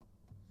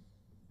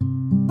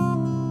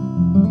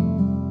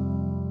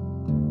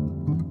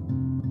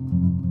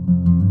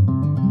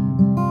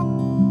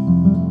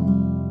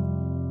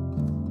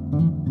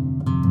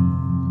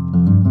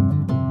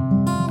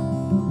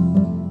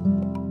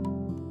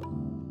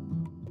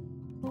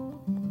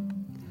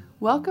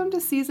Welcome to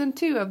Season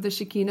 2 of the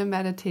Shekinah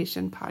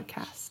Meditation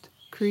Podcast,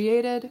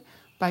 created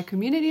by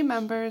community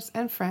members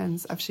and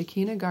friends of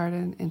Shekinah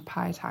Garden in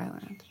Pai,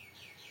 Thailand.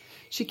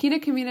 Shekinah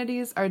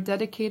communities are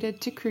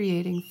dedicated to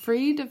creating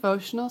free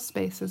devotional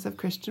spaces of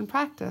Christian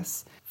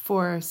practice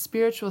for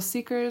spiritual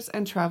seekers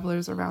and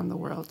travelers around the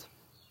world.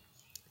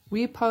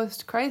 We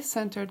post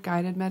Christ-centered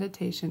guided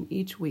meditation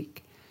each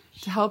week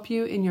to help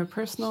you in your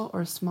personal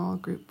or small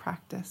group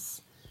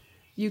practice.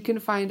 You can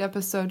find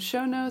episode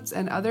show notes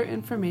and other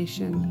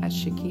information at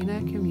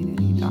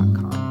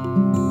shekinah.com.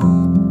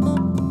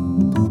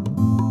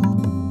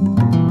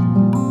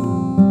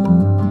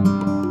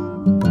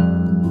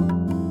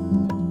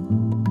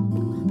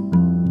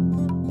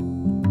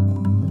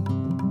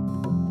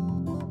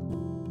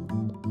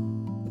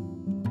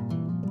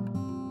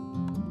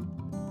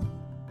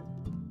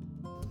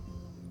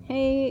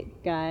 Hey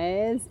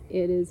guys,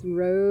 it is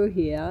Ro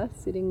here,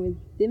 sitting with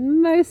the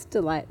most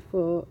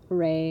delightful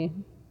Ray.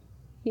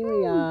 Here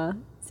we are,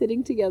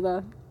 sitting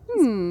together,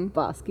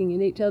 basking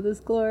in each other's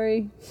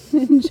glory,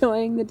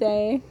 enjoying the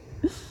day.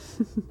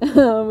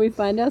 We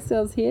find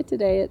ourselves here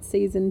today at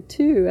Season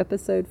 2,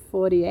 Episode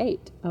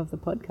 48 of the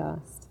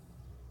podcast.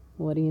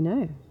 What do you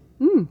know?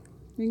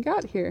 We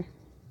got here.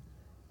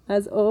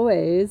 As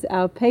always,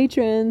 our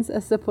patrons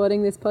are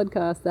supporting this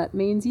podcast. That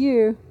means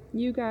you.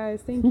 You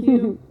guys, thank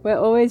you. We're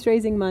always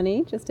raising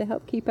money just to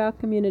help keep our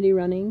community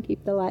running,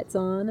 keep the lights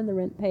on and the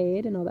rent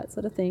paid and all that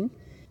sort of thing.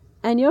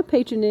 And your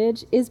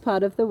patronage is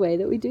part of the way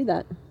that we do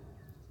that.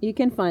 You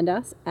can find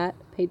us at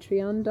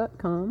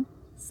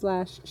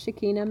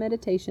patreon.com/Shekinah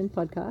Meditation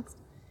Podcast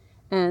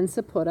and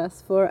support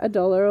us for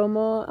 $1 or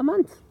more a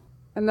month.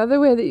 Another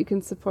way that you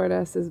can support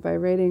us is by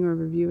rating or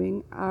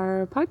reviewing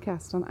our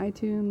podcast on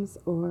iTunes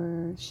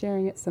or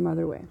sharing it some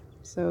other way.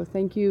 So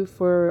thank you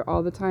for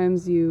all the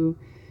times you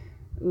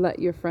let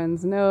your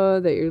friends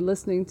know that you're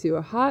listening to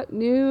a hot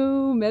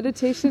new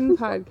meditation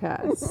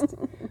podcast.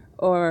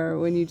 Or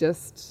when you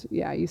just,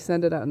 you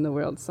send it out in the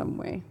world some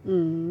way.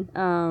 You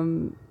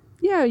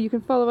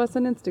can follow us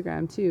on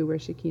Instagram too. We're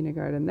Shekinah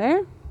Garden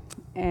there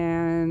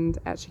and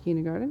at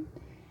Shekinah Garden.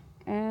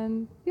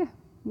 And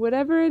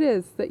whatever it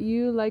is that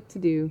you like to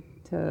do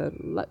to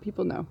let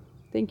people know.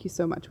 Thank you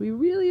so much. We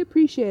really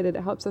appreciate it.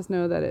 It helps us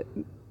know that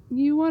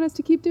you want us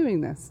to keep doing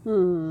this.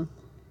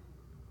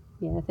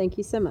 Yeah, thank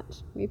you so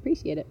much. We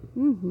appreciate it.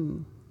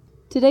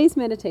 Today's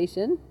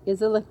meditation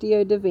is a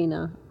Lectio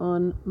Divina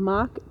on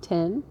Mark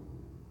 10,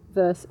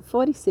 verse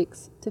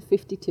 46 to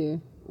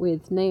 52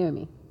 with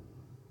Naomi.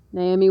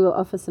 Naomi will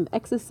offer some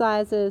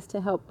exercises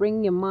to help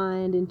bring your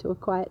mind into a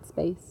quiet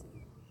space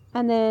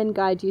and then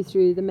guide you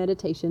through the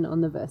meditation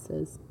on the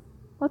verses.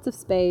 Lots of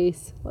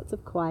space, lots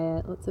of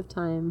quiet, lots of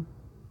time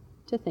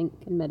to think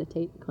and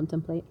meditate,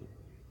 contemplate.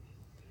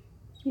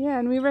 Yeah,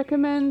 and we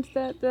recommend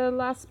that the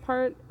last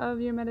part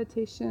of your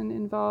meditation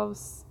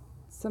involves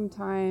some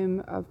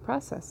time of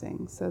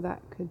processing. So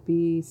that could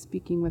be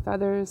speaking with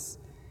others,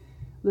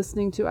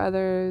 listening to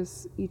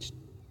others, each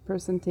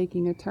person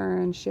taking a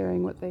turn,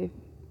 sharing what they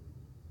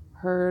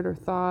heard or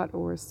thought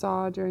or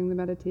saw during the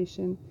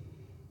meditation.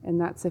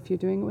 And that's if you're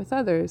doing it with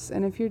others.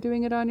 And if you're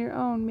doing it on your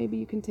own, maybe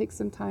you can take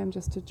some time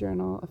just to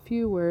journal a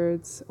few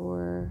words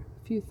or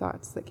a few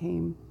thoughts that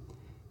came.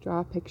 Draw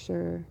a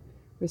picture,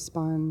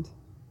 respond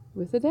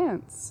with a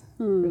dance,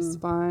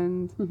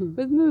 respond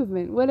with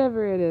movement,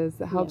 whatever it is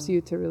that helps you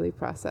to really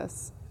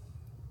process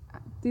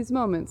these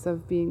moments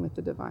of being with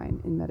the divine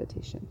in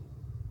meditation.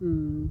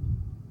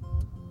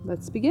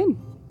 Let's begin.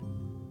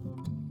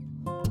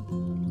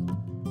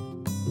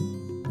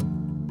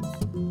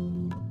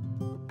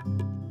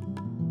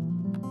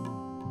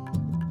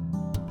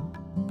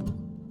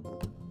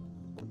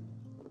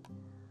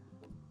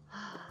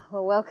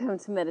 Well, welcome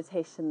to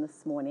meditation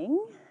this morning.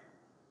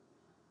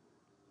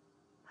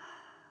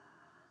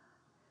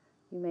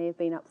 You may have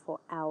been up for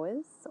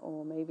hours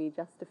or maybe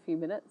just a few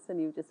minutes and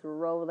you've just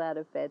rolled out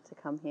of bed to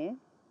come here.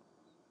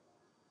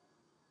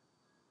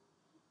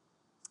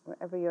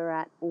 Wherever you're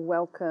at,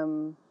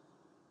 welcome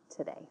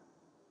today.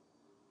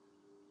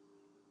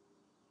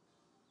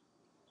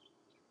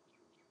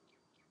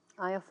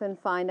 I often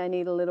find I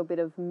need a little bit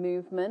of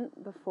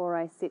movement before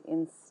I sit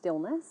in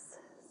stillness.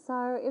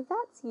 So if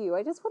that's you,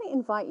 I just want to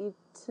invite you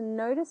to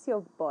notice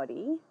your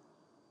body.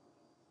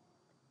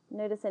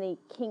 Notice any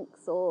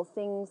kinks or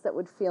things that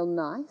would feel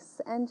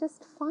nice and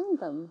just find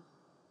them.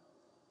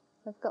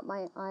 I've got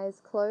my eyes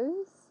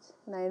closed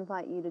and I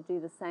invite you to do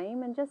the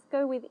same and just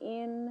go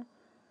within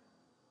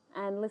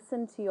and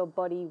listen to your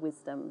body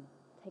wisdom.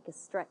 Take a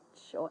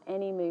stretch or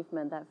any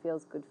movement that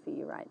feels good for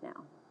you right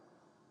now.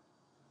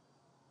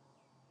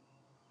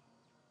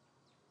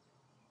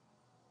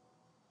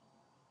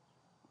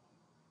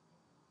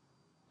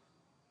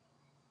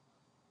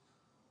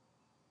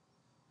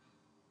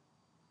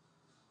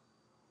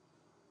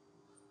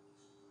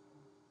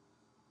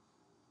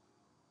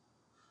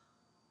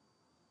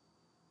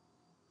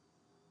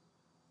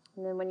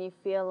 And then when you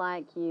feel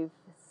like you've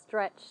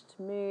stretched,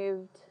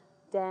 moved,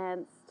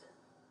 danced,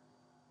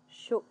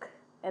 shook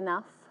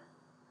enough,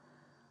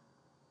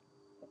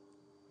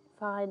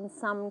 find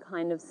some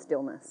kind of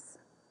stillness.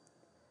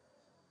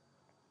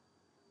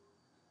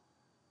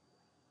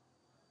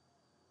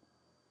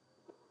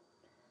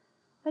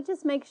 But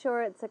just make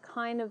sure it's a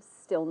kind of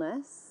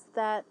stillness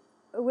that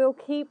will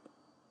keep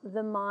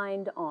the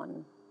mind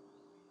on.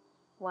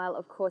 While,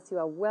 of course, you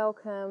are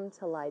welcome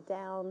to lie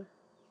down,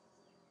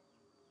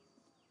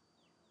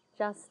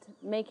 just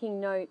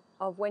making note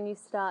of when you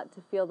start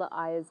to feel the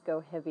eyes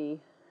go heavy,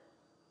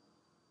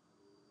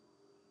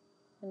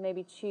 and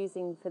maybe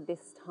choosing for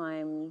this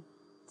time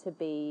to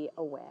be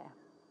aware.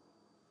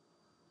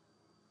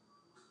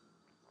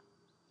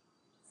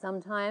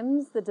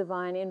 Sometimes the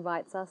divine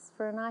invites us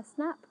for a nice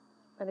nap,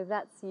 and if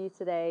that's you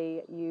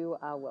today, you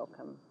are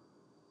welcome.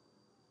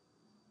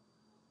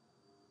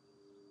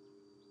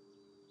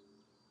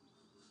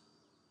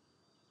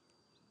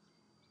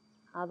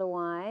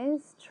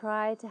 Otherwise,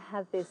 try to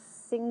have this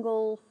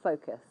single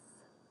focus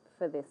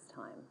for this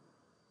time.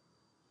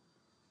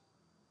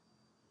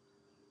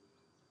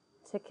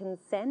 To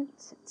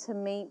consent to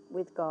meet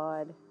with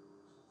God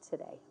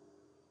today.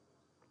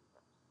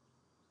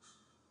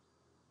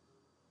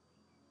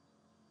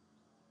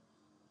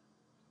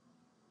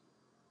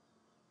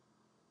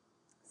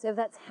 So if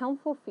that's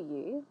helpful for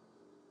you,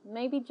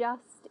 maybe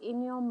just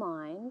in your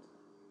mind,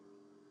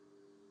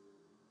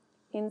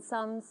 in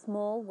some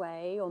small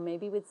way, or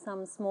maybe with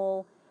some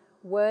small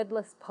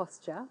wordless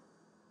posture,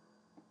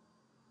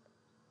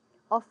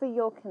 offer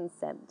your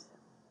consent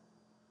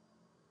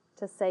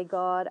to say,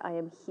 God, I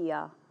am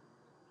here.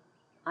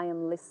 I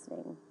am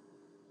listening.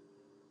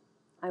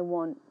 I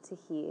want to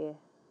hear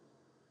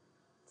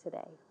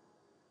today.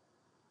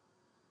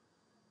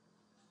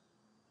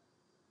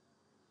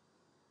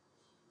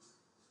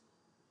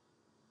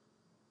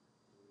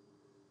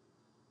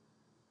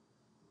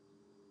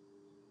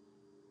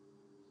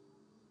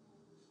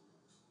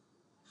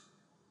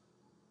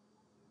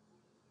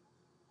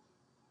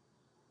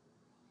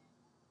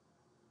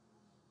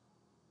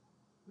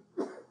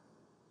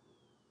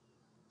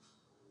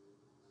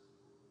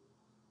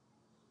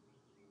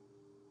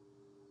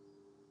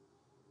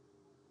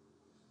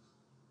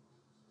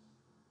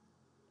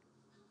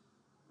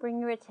 Bring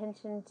your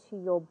attention to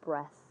your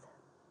breath.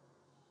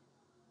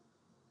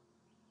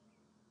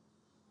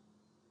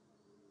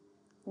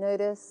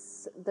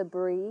 Notice the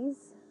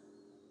breeze,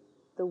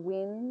 the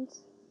wind,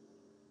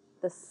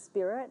 the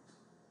spirit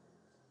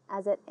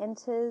as it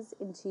enters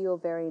into your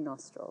very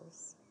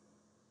nostrils.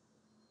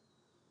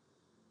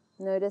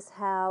 Notice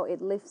how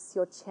it lifts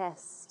your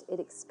chest, it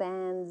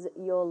expands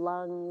your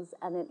lungs,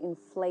 and it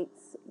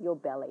inflates your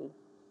belly.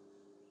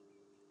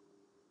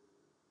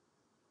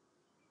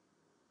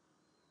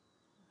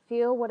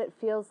 Feel what it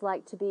feels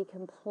like to be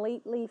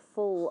completely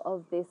full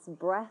of this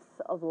breath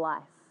of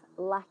life,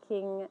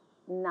 lacking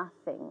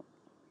nothing.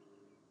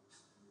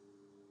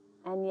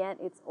 And yet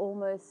it's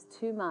almost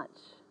too much.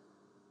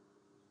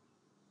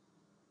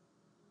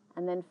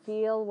 And then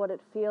feel what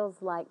it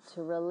feels like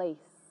to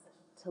release,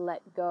 to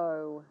let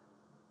go,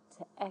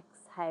 to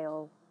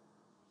exhale.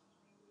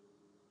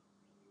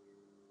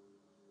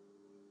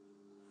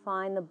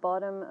 Find the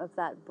bottom of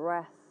that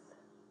breath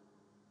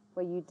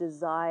where you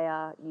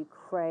desire, you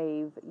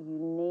crave, you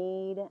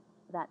need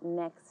that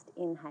next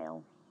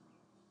inhale.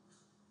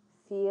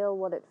 Feel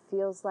what it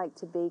feels like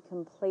to be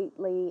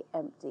completely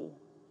empty.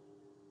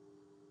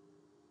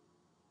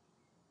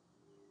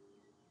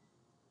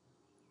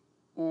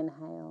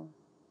 Inhale.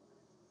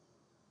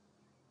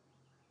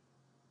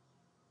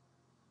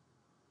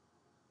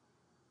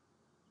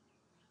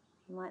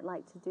 You might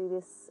like to do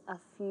this a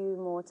few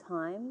more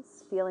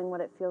times, feeling what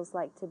it feels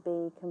like to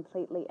be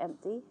completely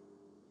empty.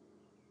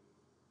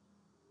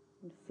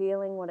 And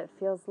feeling what it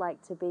feels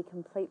like to be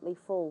completely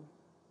full.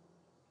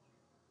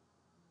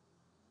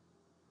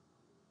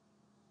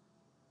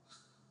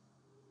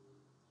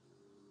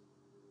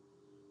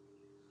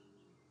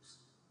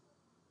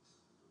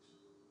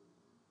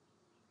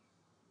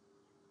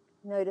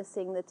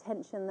 Noticing the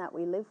tension that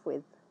we live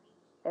with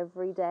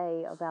every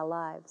day of our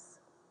lives.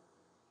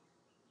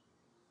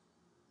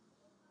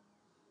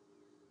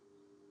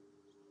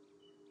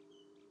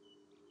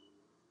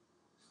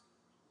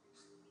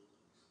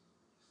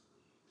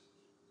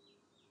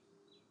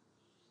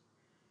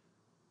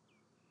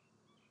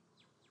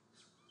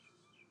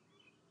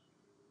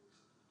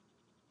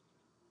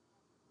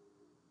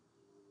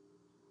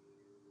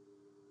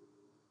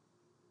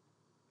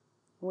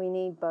 We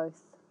need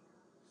both.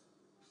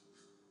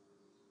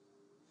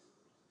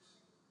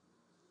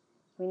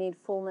 We need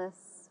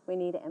fullness, we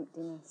need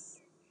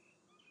emptiness.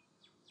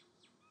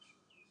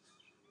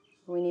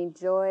 We need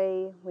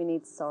joy, we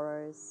need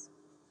sorrows.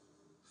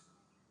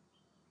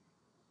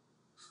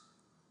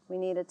 We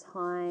need a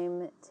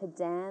time to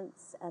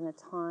dance and a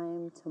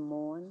time to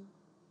mourn.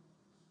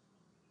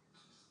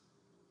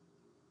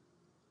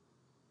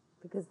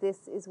 Because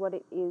this is what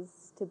it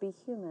is to be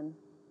human.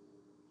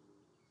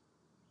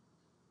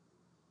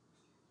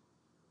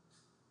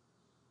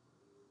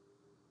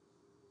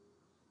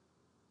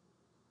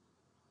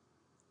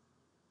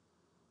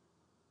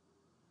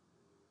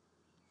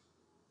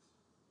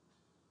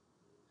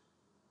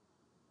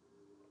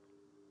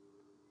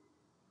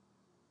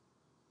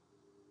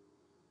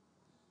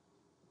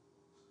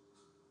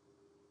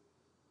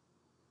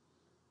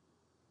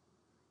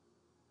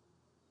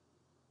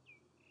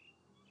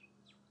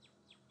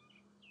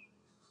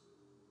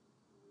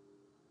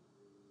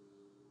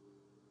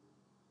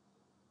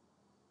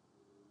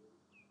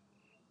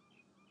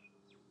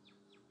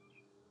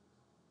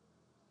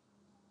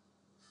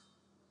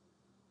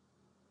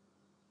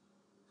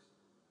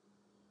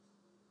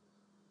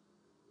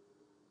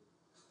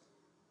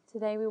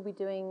 Today we'll be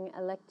doing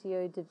a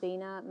Lectio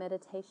Divina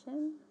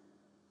meditation,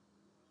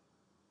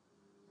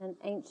 an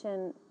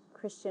ancient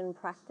Christian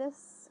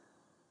practice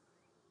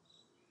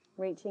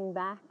reaching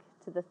back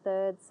to the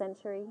 3rd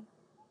century,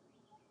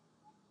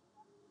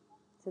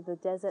 to the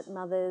desert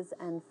mothers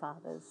and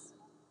fathers.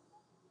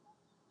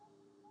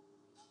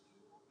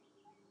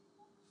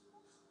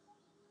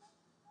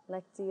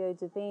 Lectio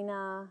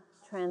Divina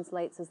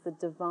translates as the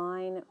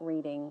divine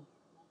reading,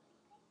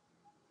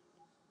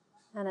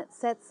 and it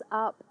sets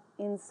up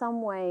in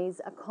some ways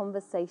a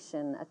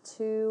conversation, a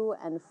to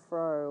and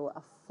fro,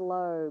 a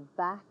flow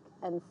back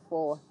and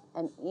forth,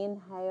 an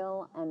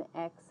inhale and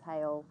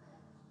exhale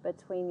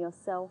between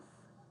yourself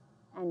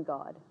and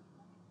God.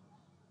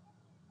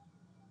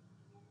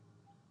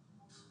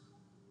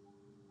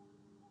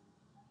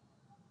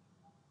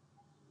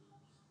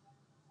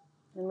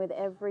 And with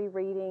every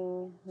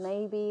reading,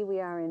 maybe we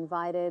are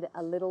invited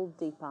a little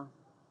deeper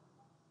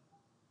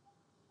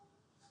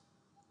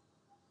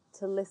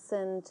to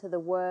listen to the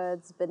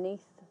words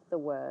beneath the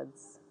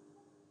words,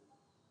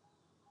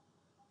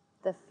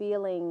 the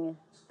feeling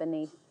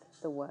beneath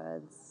the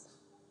words,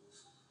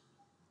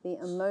 the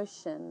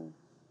emotion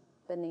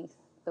beneath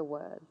the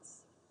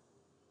words.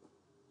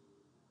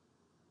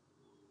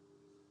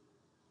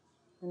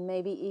 And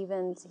maybe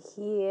even to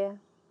hear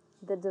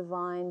the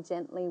divine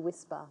gently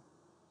whisper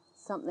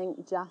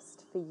something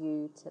just for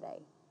you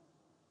today.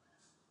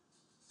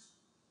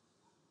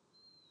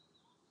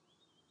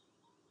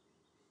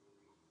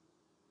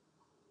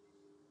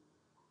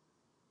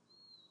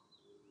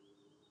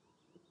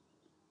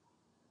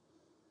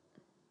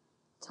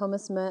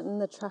 Thomas Merton,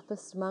 the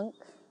Trappist monk,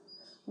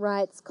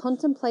 writes,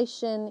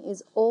 "Contemplation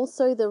is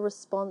also the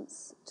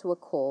response to a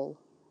call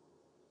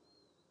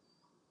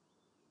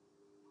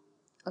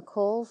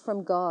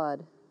from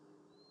God,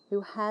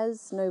 who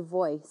has no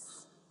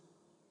voice,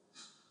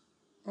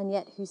 and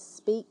yet who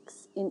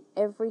speaks in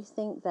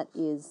everything that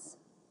is.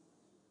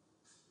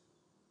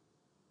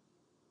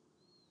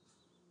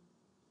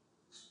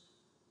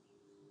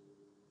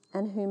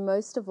 And who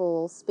most of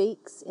all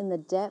speaks in the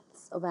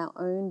depths of our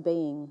own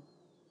being.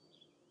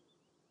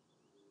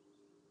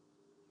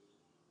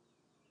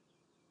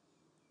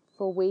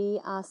 For we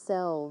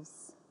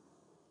ourselves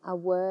are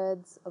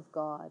words of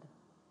God."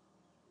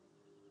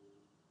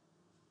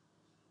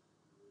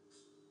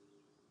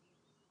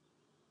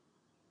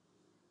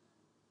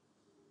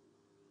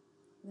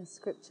 The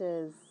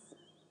scriptures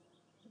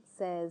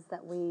says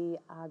that we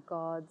are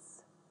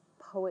God's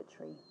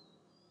poetry,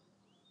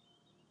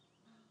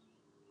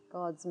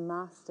 God's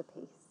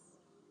masterpiece.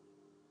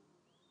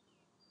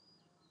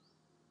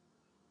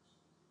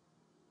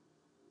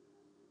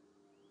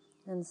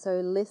 And so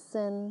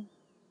listen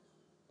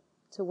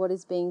to what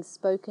is being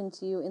spoken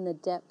to you in the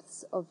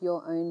depths of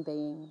your own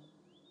being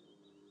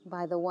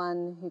by the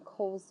one who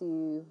calls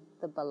you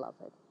the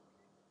beloved.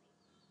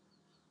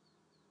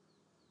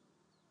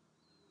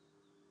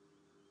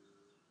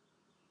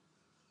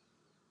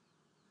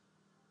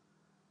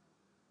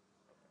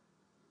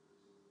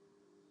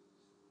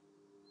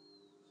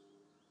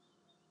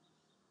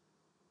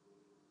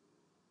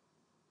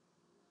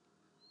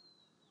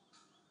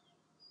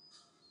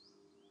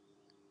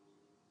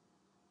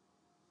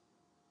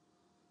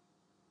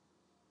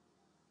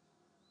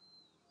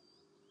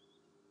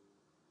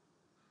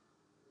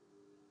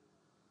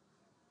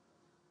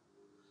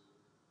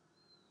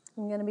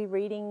 I'm going to be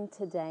reading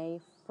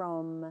today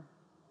from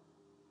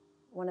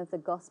one of the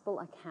gospel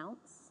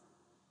accounts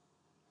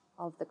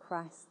of the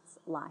Christ's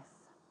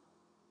life,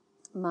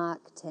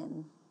 Mark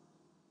 10.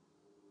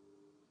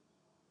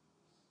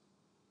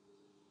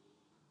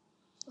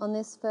 On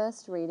this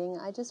first reading,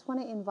 I just want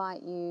to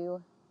invite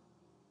you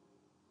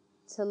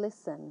to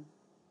listen,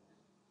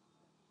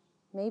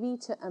 maybe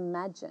to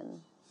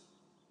imagine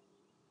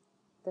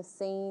the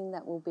scene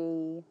that will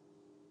be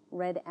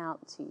read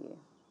out to you.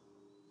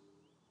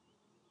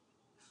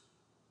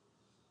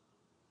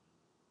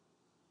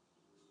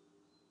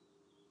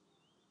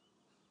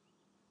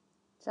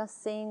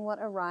 Just seeing what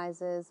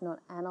arises, not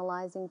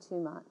analysing too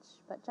much,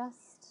 but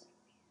just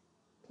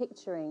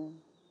picturing,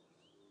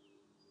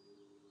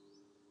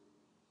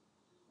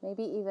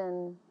 maybe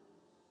even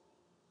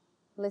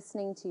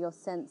listening to your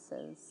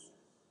senses.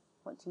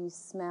 What do you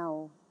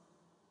smell?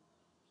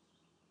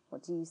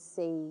 What do you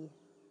see?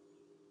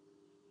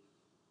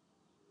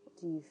 What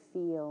do you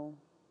feel?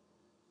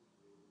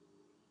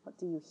 What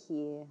do you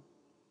hear?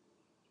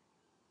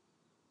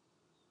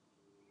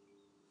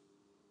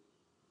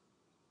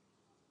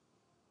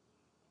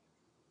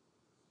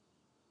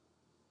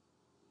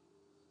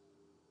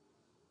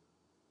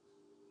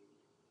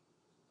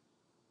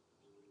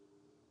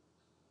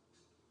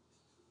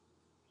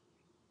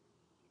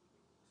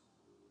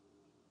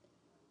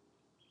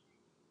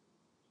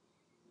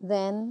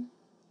 Then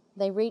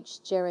they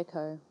reached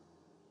Jericho,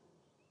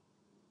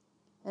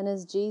 and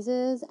as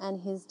Jesus and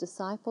his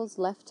disciples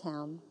left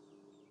town,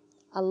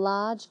 a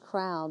large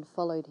crowd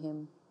followed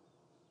him.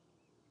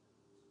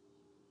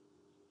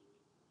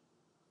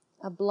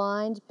 A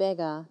blind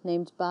beggar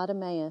named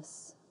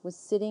Bartimaeus was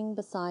sitting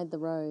beside the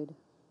road.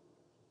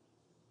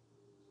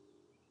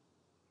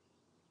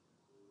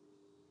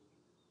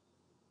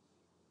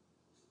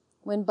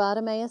 When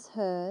Bartimaeus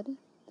heard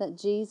that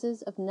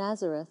Jesus of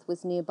Nazareth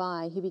was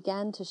nearby, he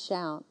began to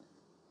shout,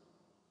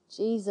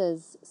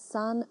 "Jesus,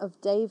 Son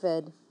of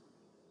David,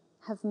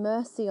 have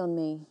mercy on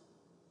me."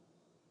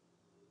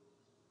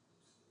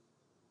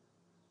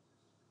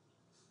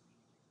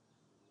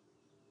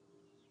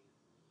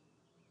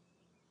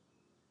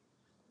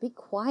 "Be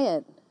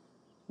quiet,"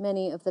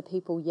 many of the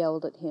people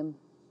yelled at him.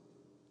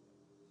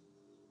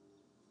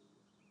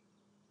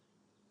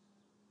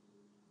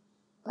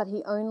 But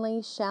he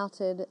only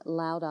shouted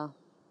louder,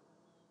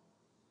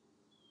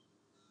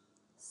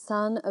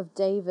 "Son of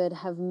David,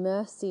 have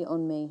mercy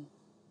on me."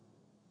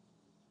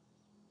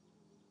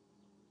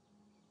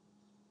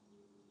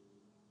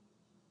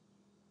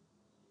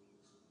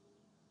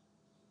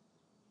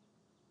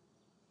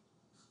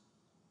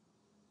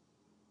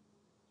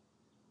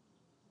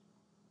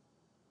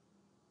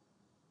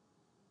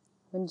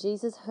 When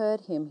Jesus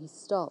heard him, he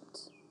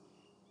stopped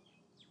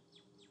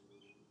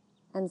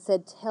and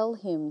said, "Tell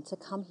him to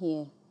come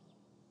here."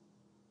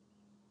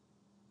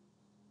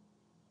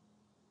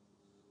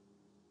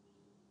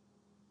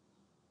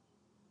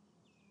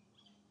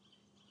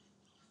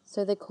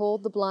 So they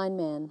called the blind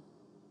man.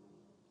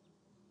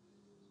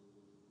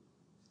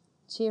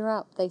 "Cheer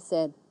up," they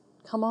said.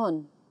 "Come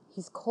on,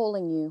 he's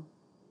calling you."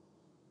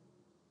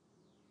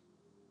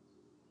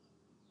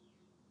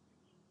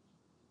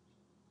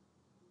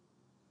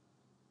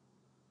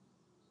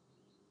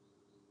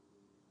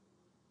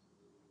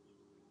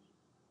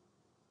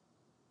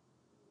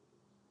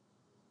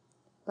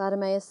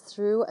 Bartimaeus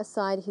threw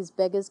aside his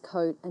beggar's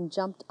coat and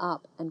jumped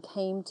up and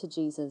came to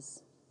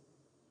Jesus.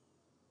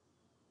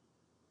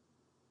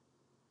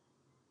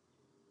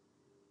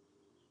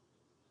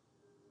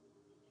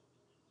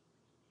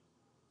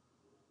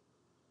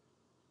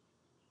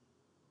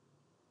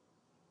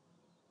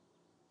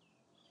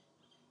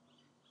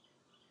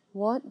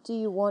 "What do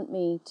you want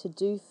me to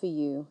do for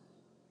you?"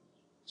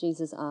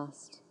 Jesus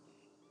asked.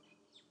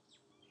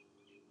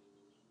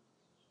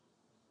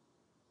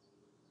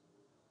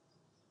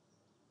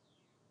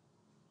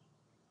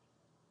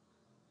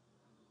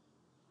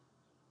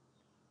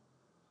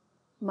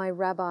 "My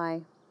rabbi,"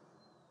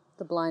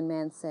 the blind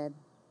man said,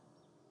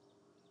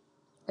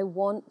 "I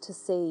want to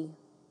see."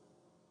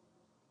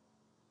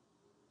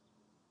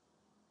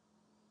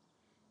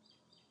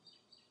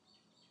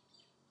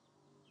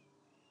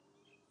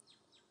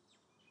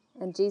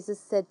 And Jesus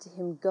said to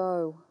him,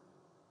 "Go,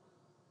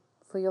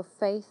 for your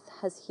faith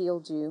has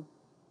healed you."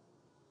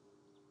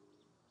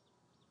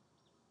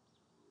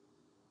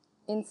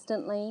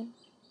 Instantly,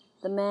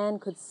 the man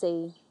could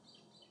see,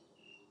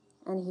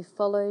 and he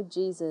followed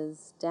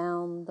Jesus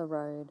down the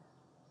road.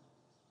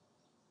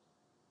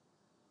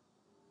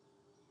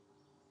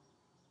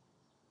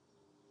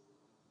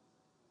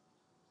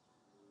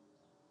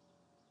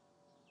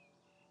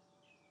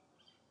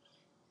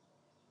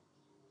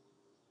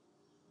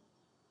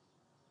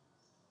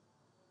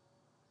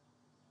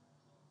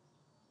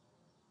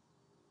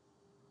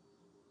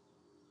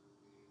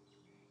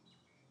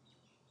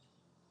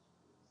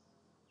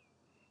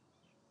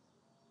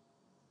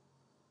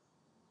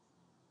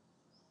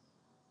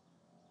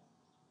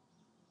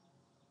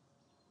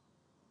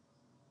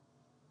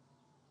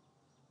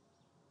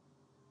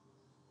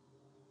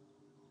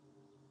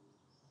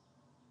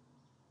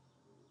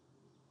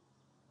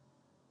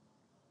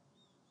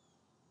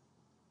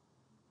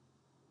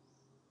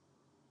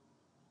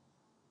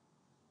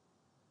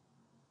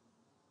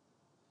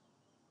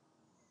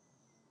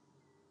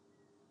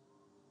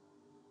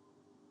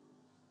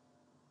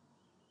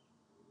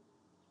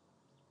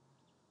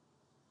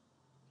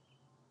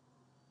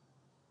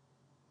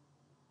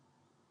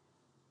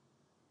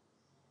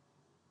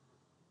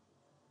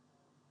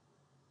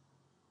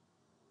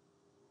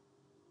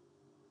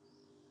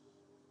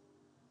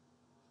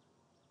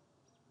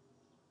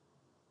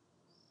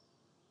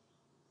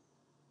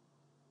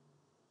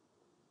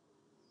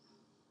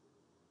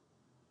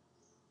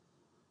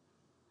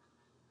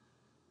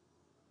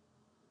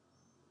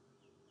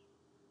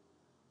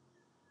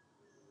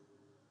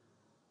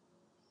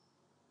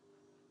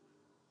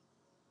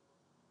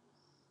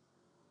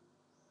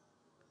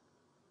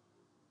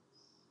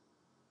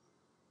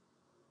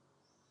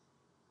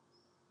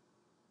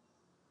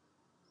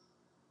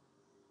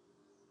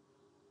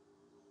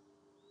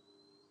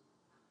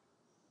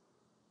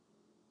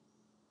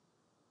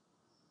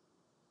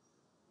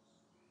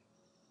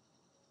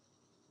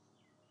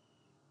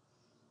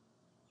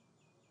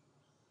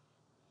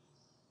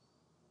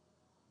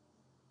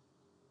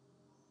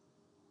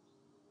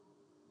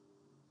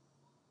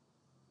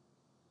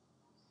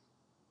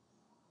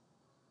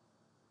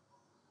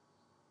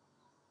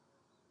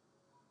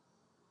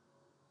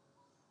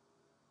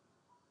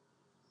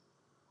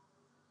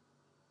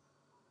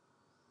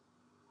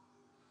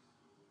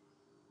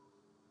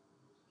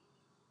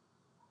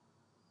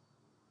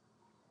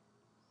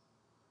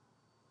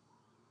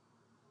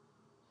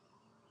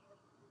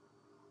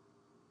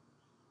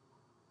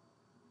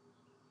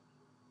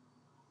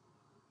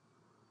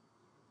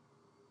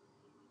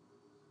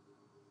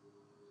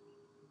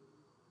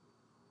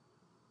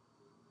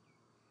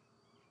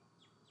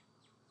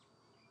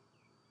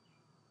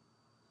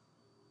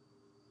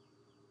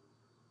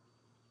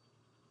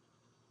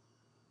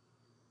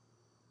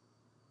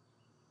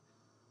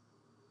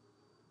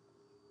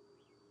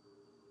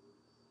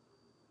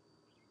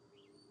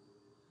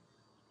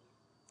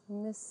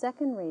 In this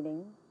second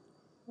reading,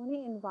 I want to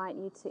invite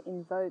you to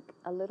invoke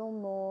a little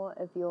more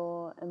of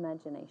your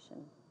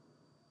imagination.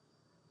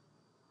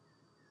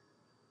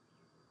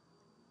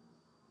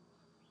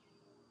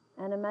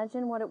 And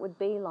imagine what it would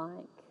be like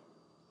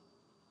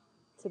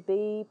to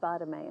be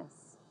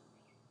Bartimaeus.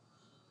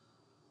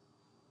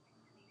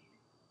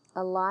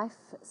 A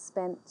life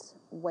spent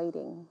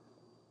waiting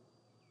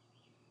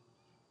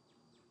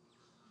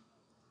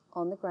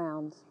on the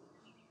ground,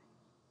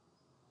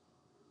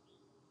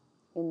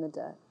 in the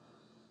dirt.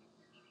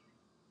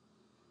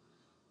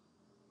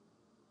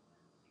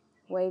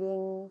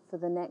 Waiting for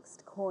the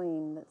next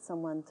coin that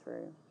someone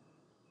threw,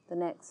 the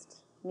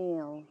next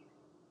meal,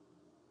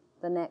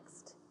 the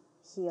next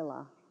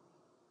healer,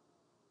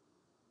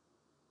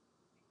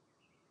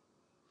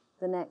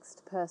 the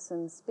next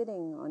person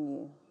spitting on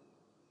you.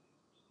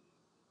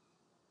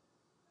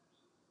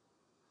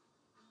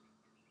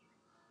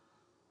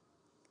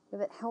 If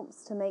it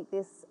helps to make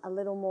this a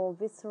little more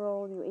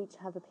visceral, you each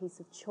have a piece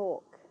of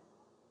chalk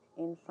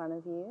in front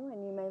of you,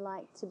 and you may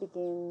like to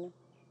begin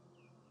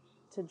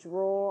to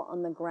draw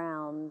on the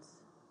ground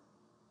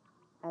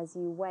as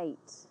you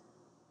wait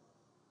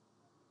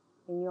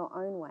in your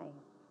own way.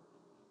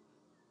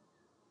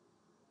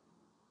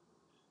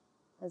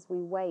 As we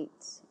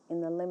wait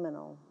in the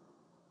liminal,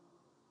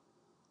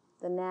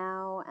 the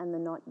now and the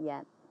not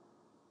yet,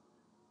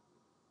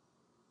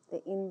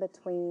 the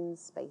in-between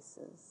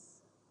spaces.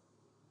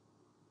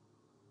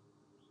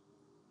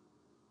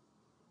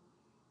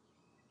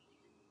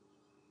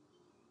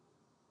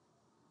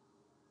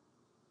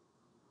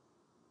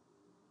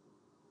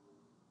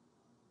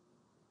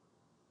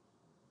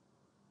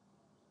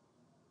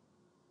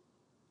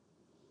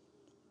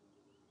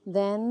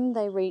 Then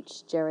they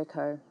reached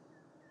Jericho.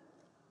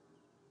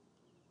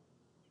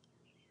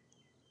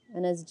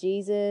 And as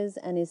Jesus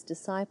and his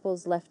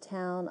disciples left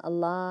town, a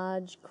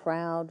large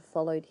crowd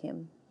followed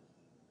him.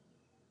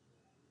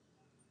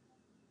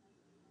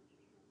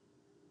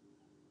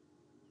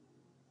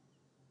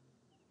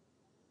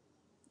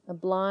 A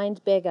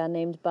blind beggar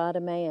named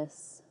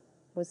Bartimaeus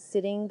was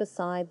sitting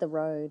beside the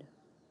road.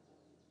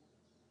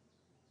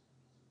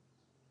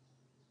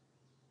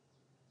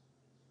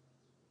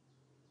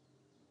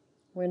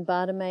 When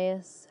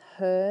Bartimaeus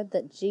heard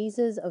that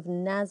Jesus of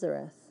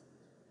Nazareth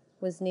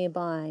was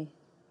nearby,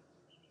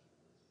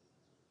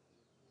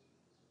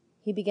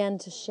 he began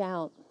to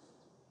shout,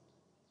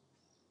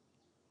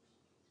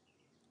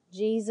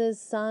 "Jesus,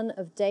 Son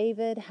of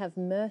David, have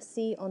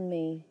mercy on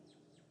me."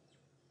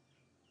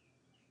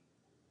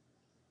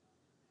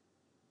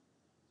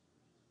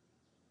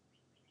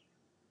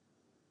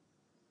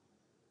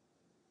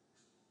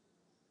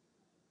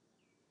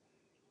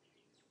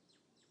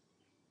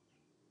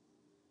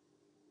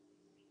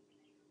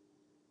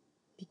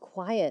 "Be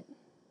quiet,"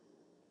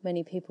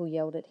 many people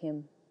yelled at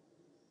him.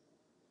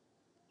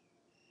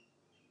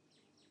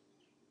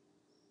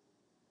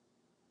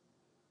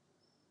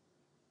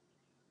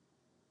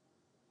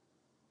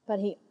 But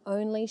he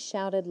only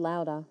shouted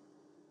louder,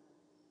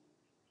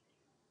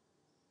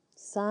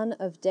 "Son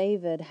of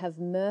David, have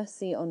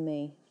mercy on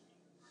me."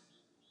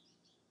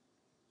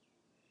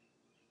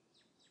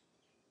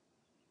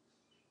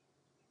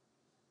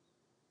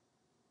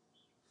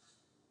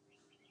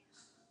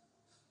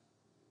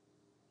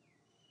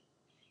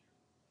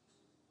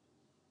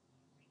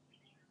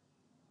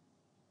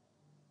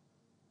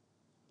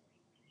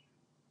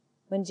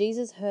 When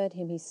Jesus heard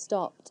him, he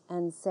stopped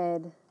and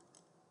said,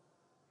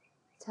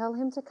 "Tell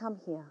him to come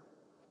here."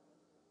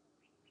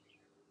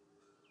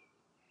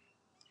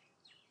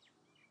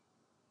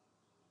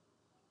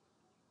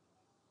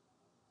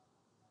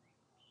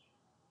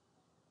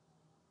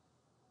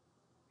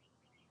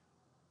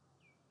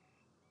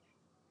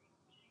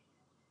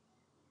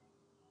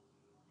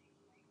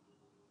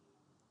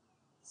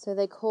 So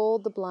they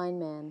called the blind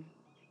man.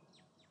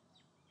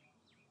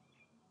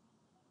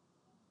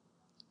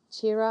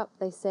 "Cheer up,"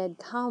 they said.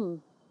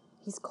 "Come,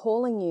 he's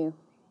calling you."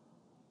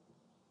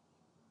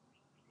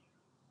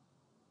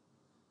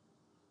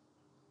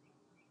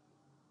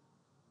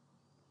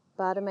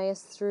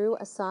 Bartimaeus threw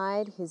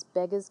aside his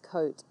beggar's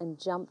coat and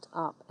jumped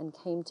up and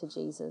came to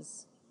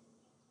Jesus.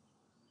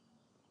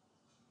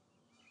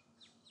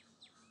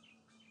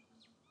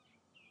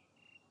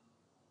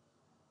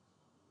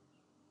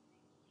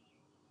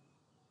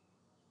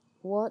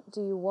 "What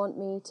do you want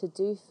me to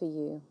do for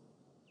you?"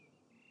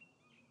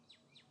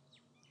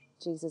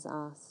 Jesus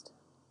asked.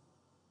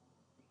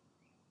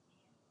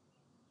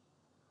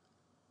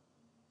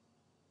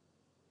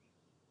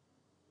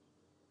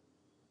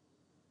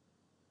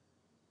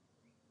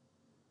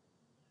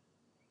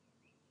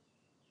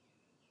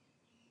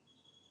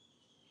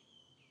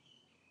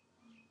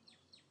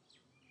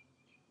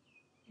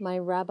 "My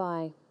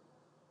Rabbi,"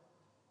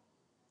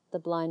 the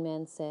blind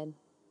man said,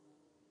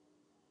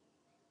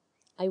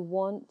 "I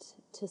want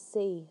to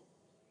see."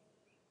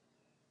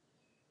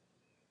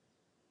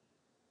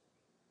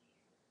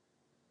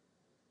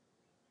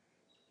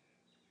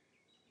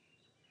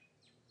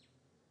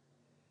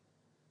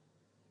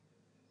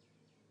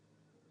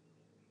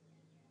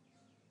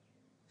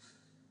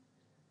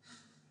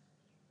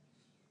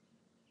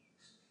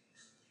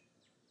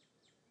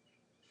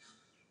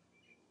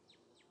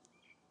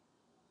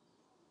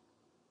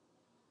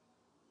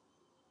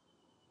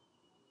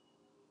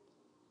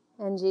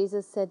 And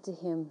Jesus said to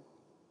him,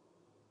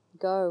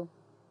 "Go,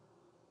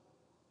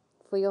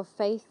 for your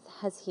faith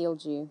has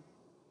healed you."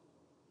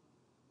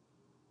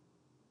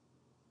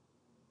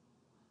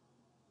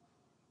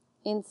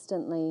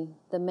 Instantly,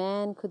 the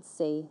man could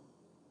see,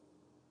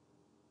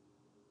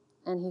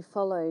 and he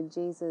followed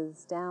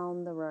Jesus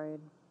down the road.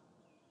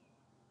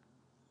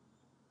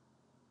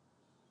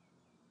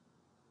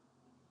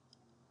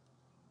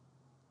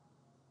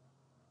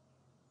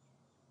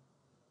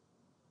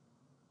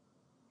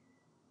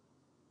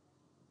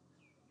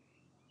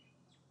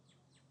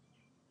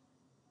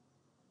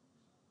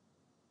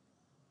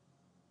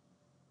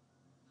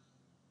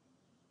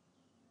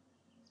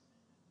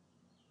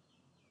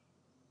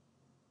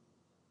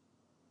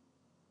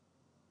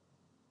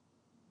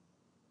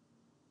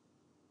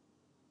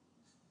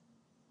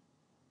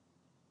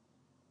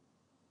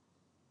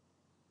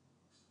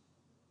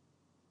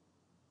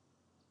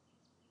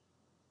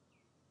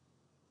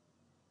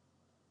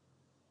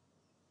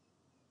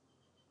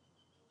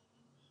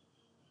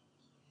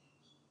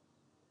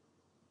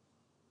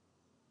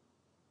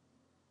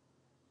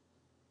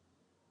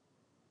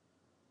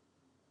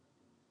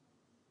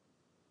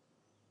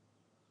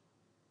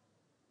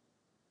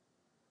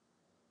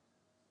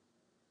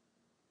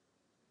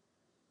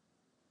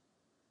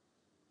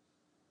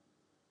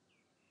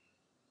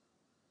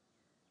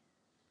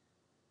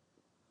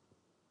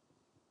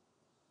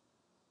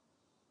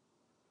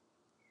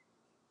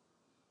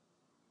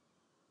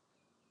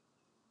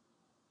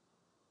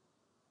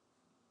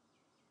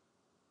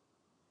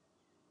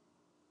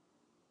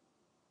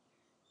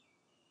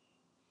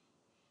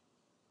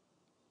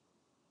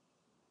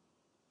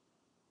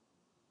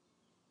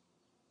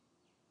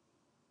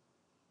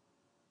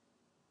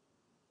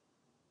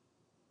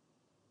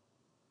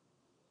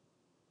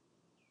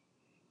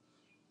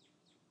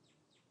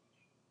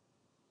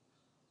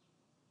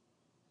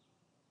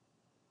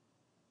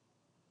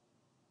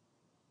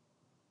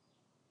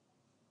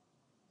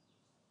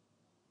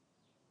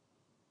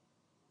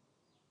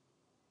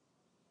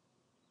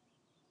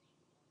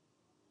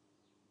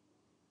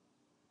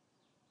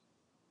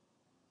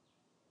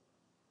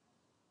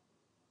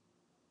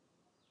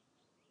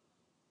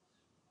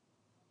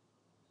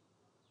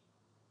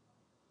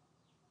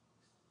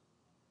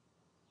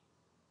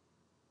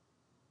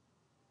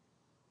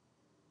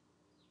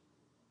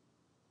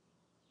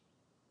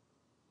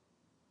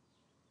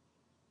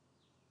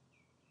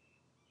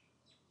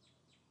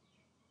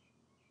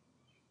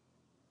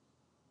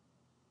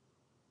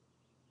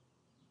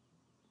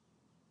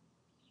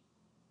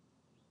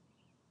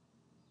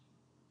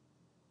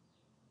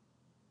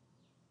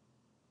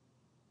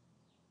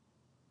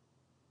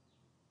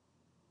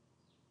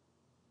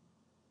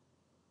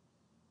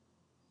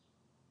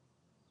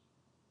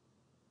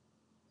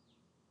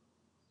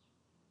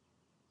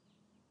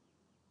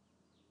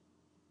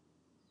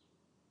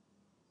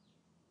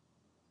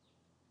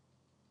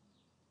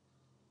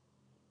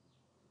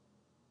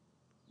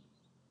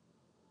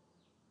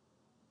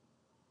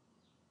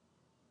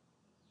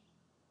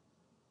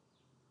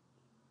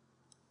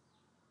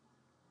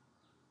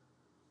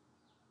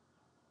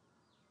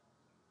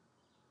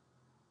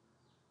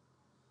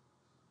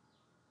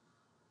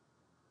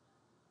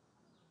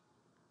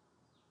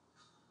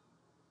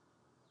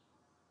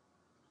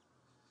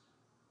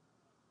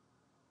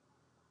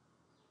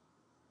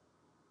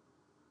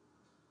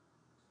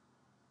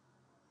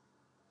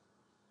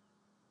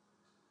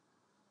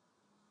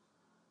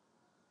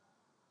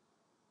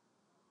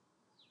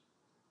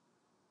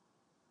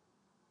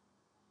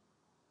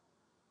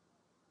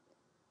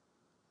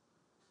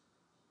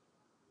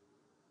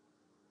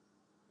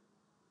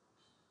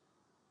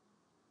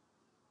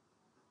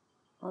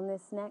 On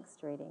this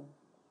next reading,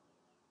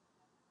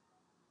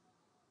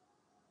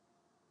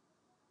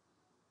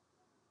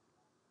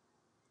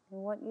 I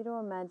want you to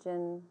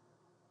imagine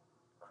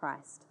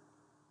Christ.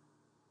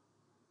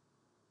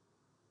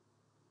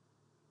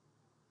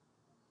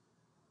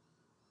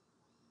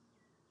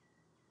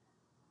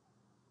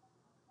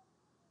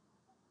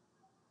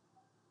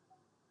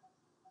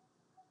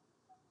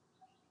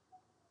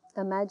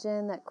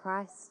 Imagine that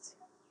Christ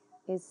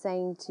is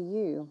saying to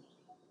you,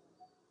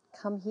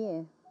 "Come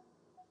here."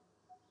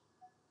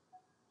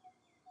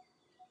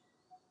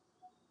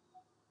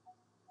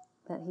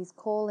 That he's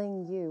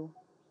calling you.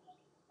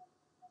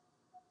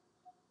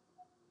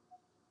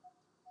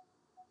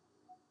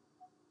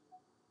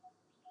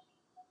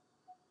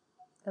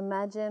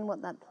 Imagine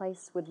what that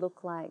place would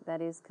look like that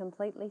is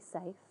completely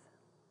safe.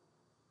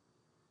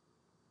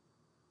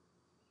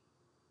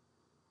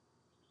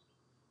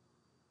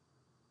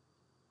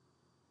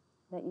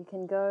 That you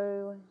can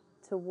go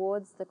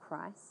towards the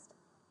Christ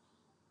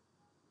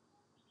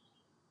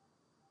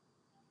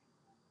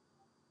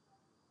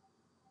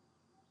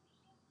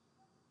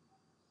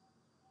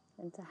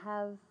and to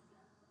have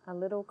a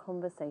little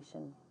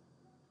conversation.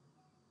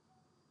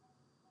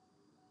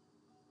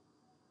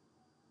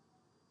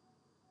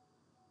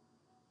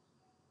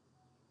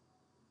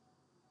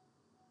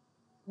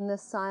 In the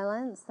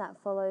silence that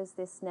follows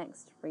this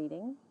next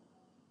reading,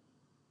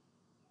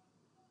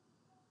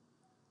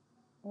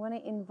 I want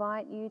to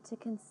invite you to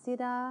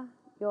consider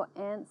your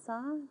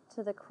answer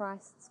to the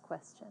Christ's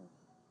question,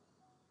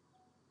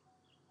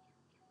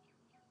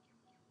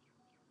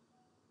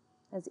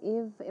 as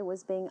if it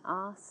was being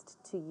asked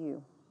to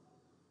you.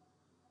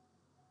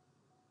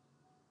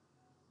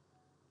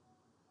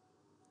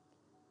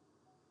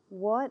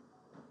 What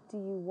do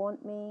you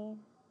want me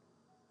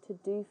to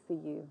do for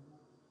you?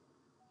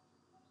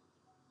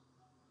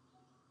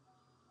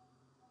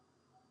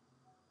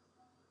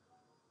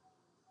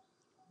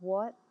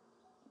 What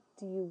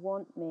do you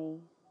want me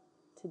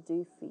to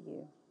do for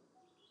you?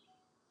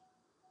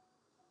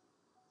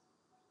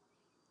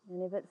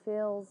 And if it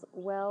feels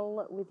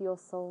well with your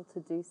soul to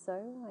do so,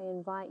 I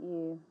invite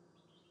you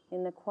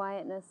in the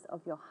quietness of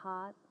your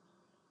heart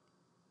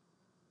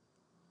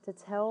to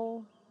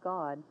tell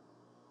God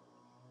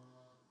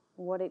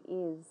what it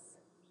is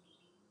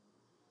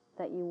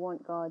that you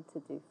want God to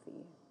do for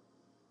you.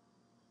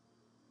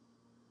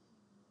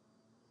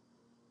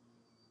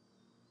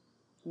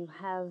 You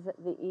have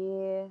the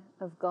ear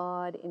of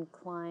God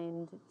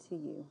inclined to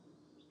you.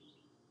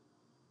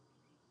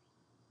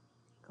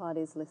 God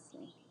is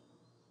listening.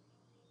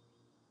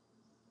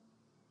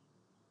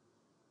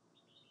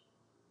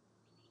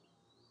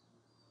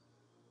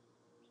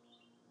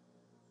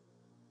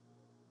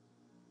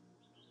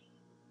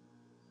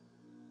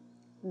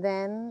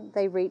 Then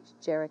they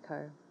reached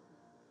Jericho.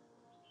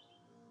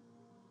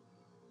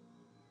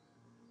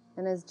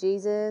 And as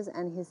Jesus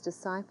and his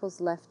disciples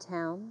left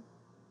town,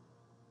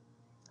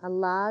 a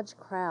large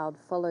crowd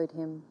followed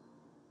him.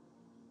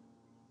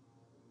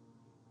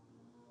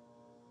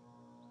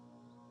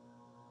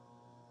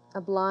 A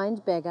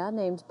blind beggar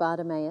named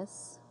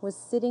Bartimaeus was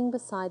sitting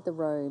beside the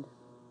road.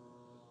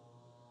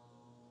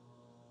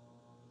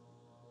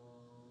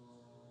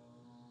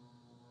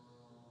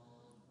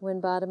 When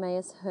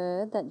Bartimaeus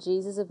heard that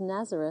Jesus of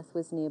Nazareth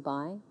was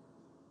nearby,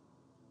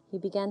 he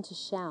began to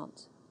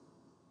shout,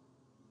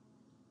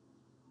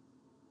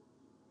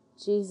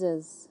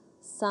 "Jesus,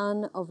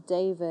 Son of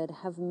David,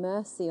 have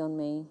mercy on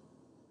me."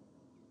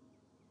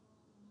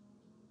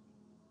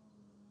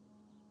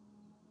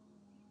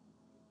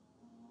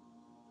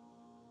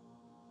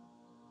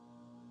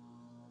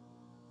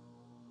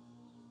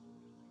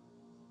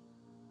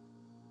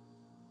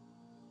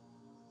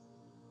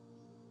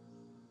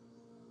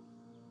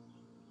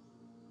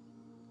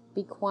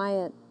 "Be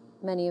quiet,"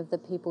 many of the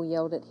people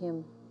yelled at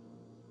him.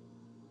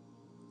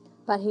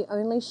 But he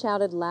only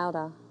shouted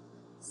louder,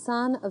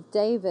 "Son of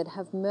David,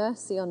 have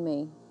mercy on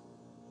me."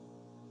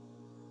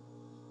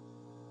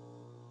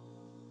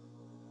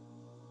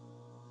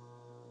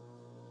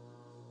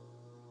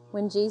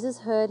 When Jesus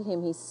heard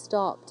him, he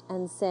stopped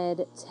and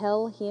said,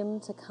 "Tell him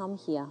to come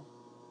here."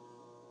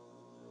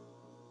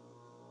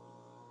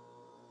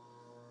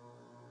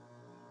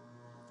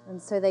 And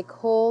so they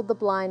called the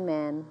blind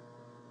man.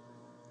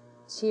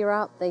 "Cheer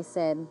up," they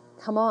said.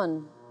 "Come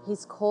on,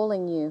 he's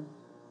calling you."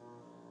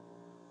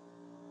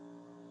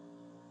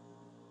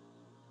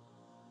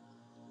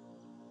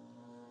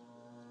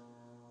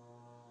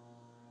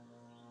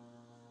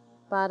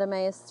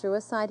 Bartimaeus threw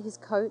aside his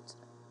coat,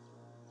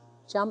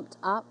 jumped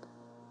up,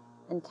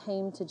 and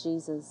came to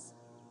Jesus.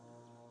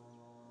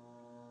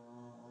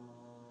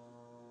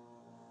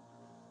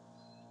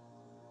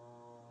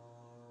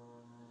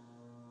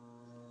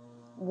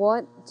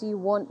 "What do you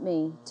want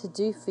me to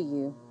do for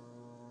you?"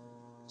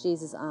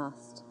 Jesus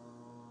asked.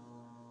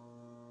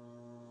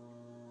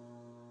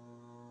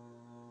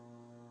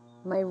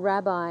 "My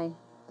rabbi,"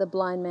 the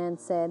blind man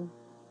said,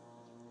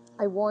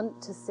 "I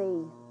want to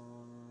see."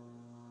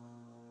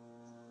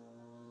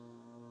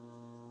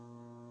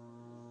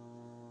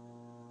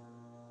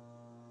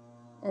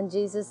 And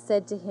Jesus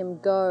said to him,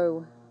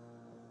 "Go,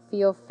 for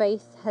your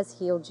faith has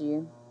healed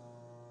you."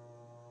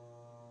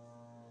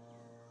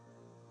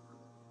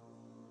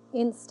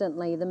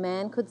 Instantly the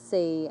man could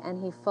see, and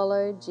he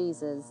followed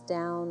Jesus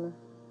down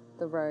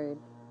the road.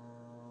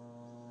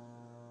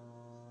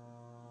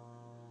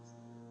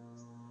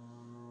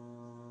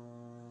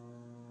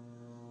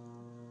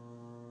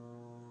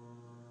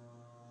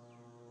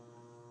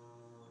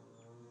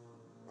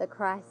 The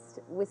Christ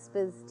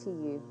whispers to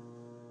you,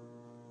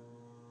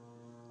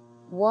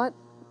 "What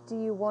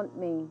do you want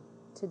me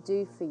to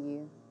do for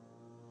you?"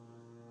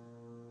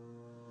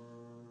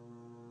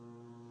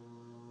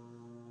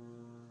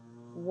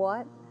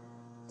 What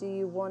do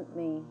you want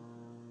me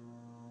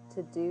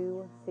to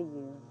do for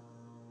you?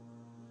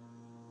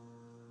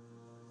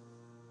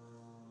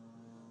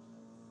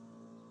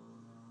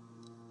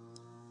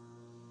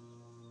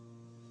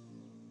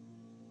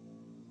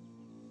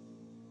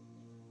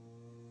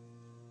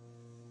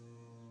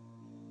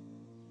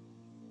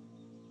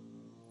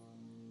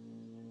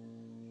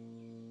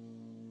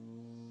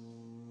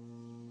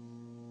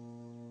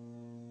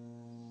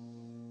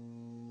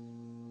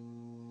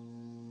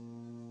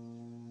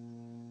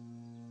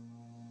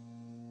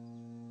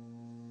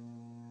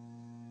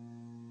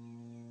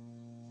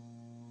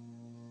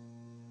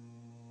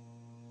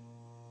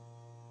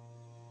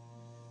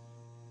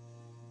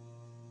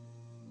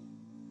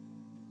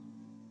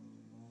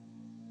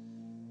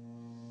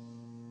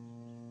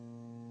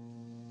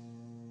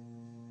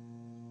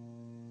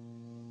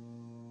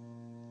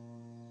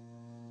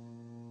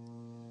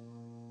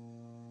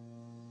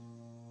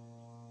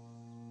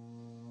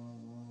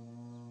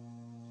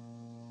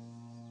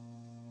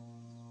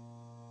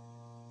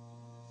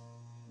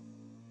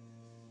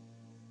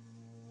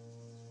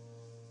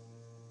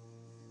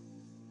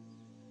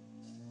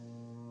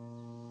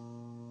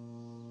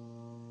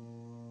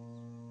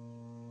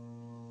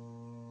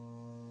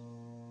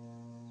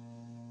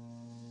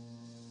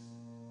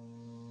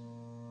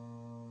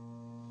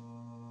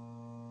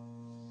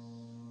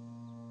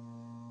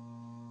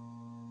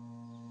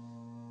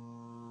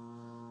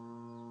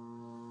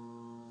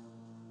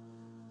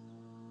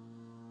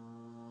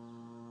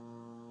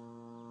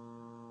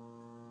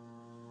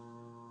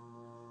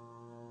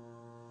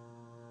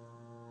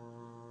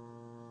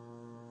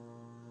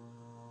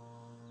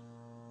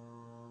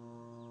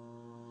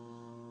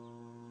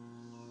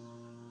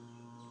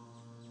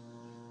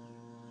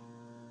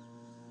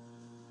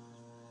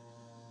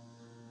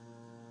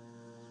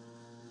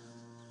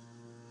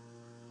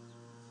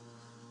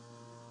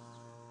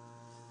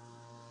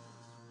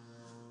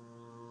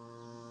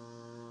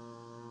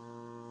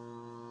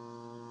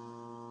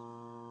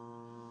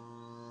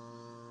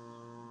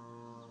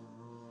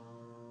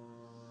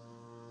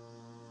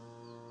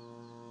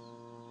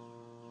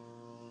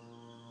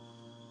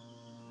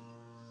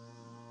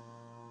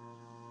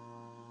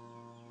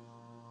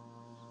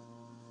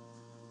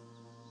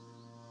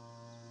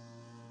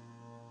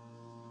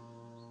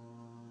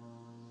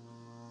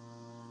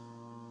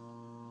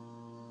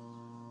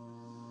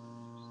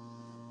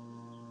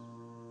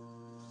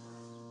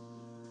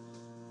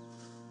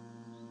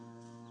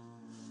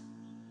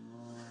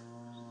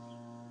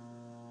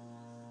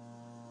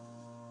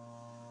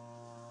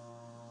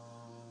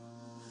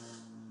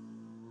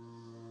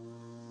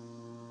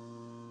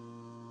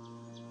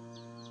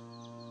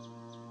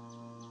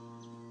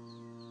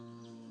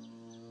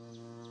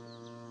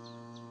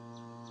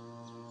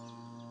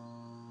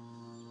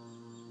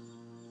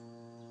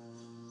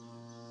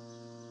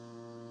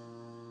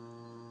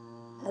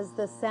 as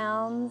the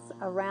sounds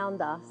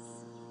around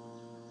us,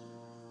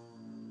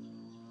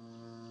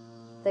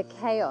 the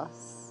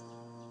chaos,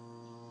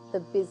 the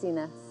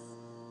busyness,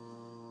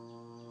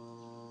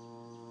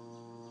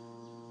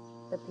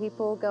 the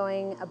people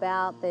going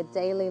about their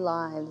daily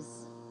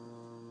lives,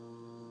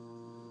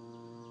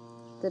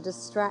 the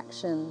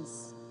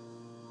distractions,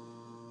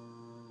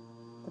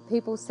 the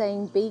people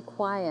saying, "Be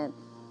quiet."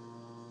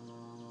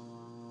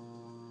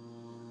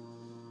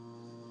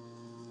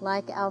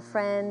 Like our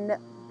friend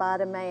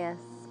Bartimaeus,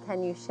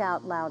 can you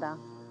shout louder?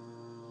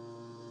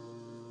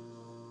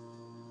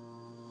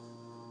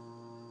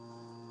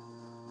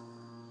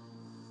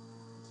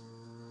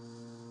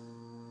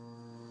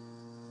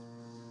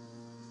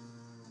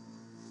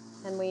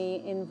 And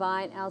we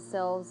invite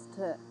ourselves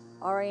to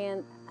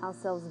orient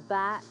ourselves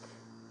back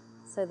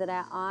so that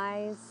our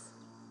eyes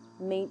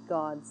meet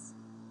God's.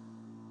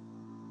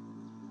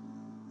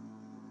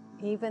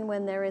 Even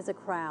when there is a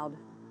crowd,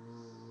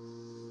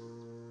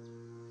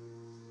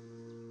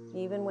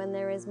 even when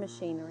there is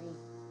machinery,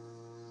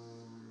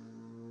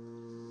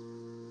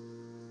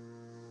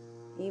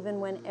 even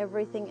when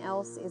everything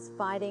else is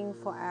fighting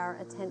for our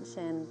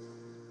attention,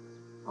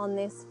 on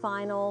this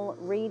final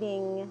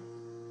reading,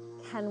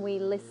 can we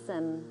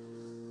listen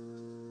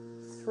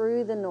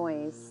through the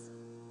noise?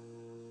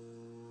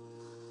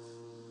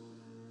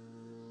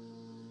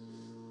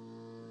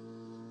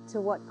 To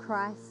what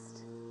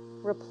Christ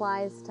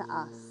replies to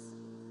us.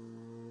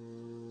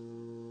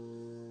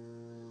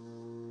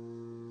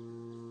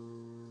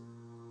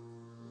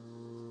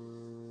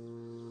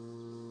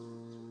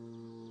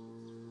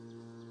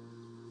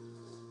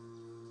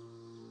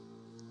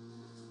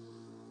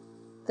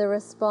 The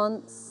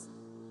response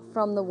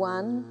from the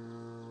one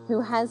who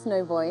has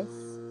no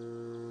voice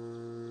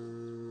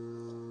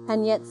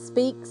and yet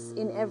speaks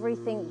in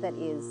everything that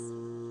is,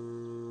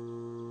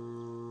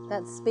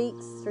 that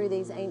speaks through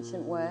these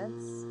ancient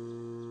words,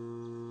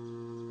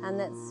 and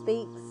that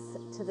speaks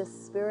to the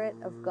Spirit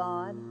of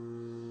God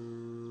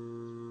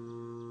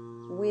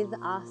with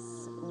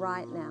us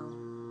right now.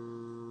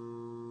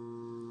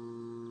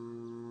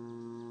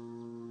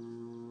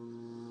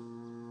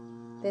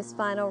 This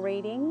final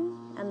reading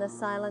and the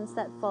silence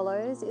that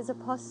follows is a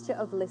posture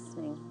of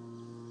listening.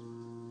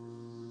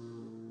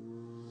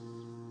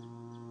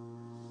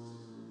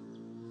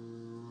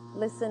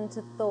 Listen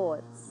to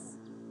thoughts.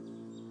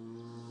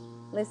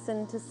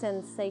 Listen to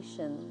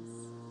sensations.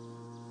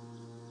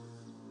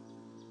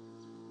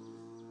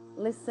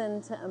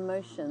 Listen to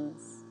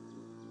emotions.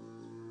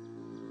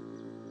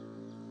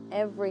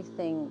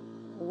 Everything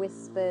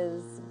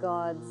whispers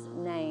God's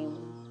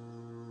name.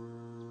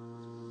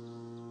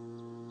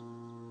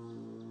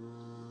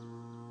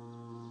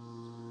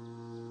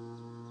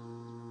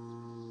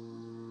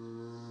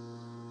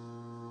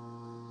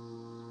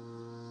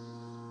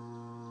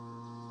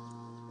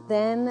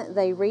 Then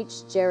they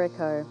reached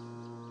Jericho.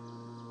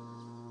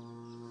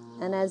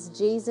 And as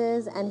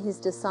Jesus and his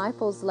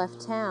disciples left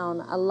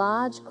town, a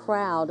large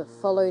crowd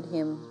followed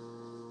him.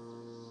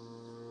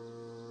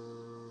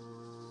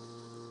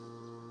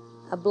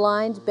 A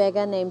blind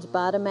beggar named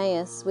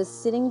Bartimaeus was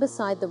sitting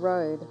beside the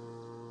road.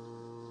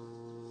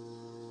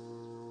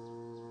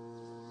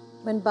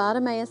 When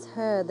Bartimaeus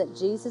heard that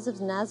Jesus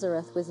of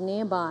Nazareth was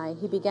nearby,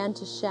 he began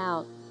to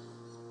shout,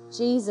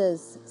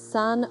 "Jesus,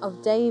 Son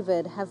of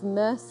David, have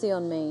mercy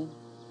on me."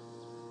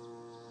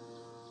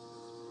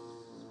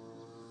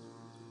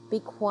 "Be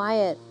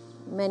quiet,"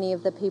 many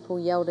of the people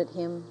yelled at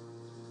him.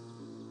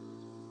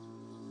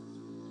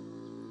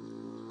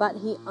 But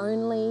he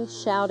only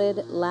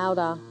shouted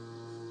louder,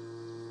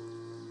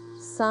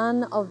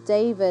 "Son of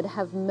David,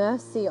 have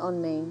mercy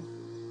on me."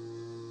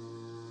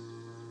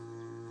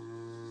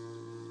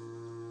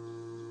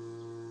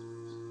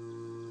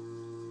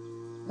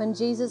 When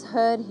Jesus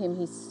heard him,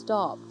 he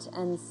stopped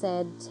and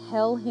said,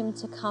 "Tell him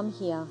to come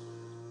here."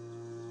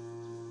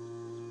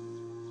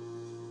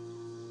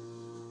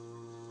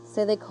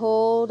 So they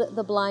called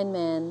the blind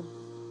man.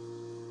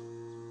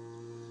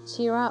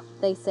 "Cheer up,"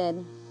 they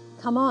said.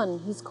 "Come on,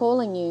 he's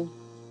calling you."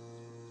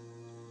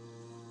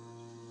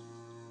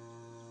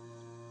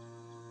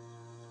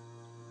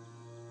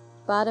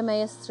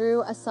 Bartimaeus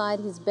threw aside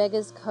his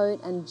beggar's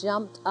coat and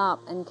jumped up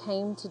and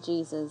came to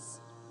Jesus.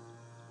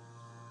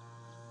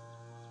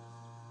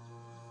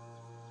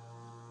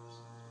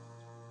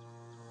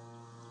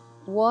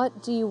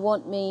 "What do you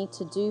want me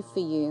to do for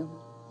you?"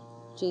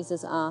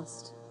 Jesus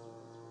asked.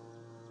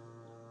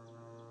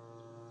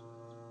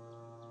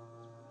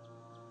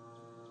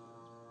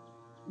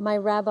 "My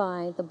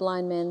rabbi," the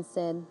blind man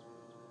said,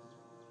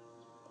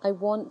 "I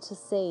want to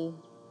see."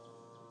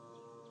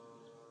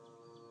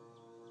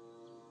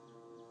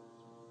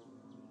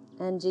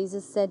 And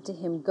Jesus said to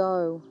him,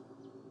 "Go,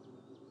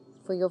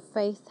 for your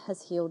faith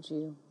has healed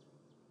you."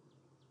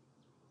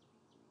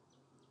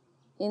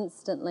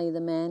 Instantly the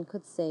man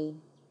could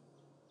see,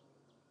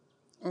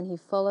 and he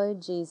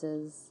followed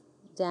Jesus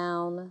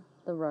down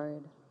the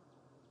road.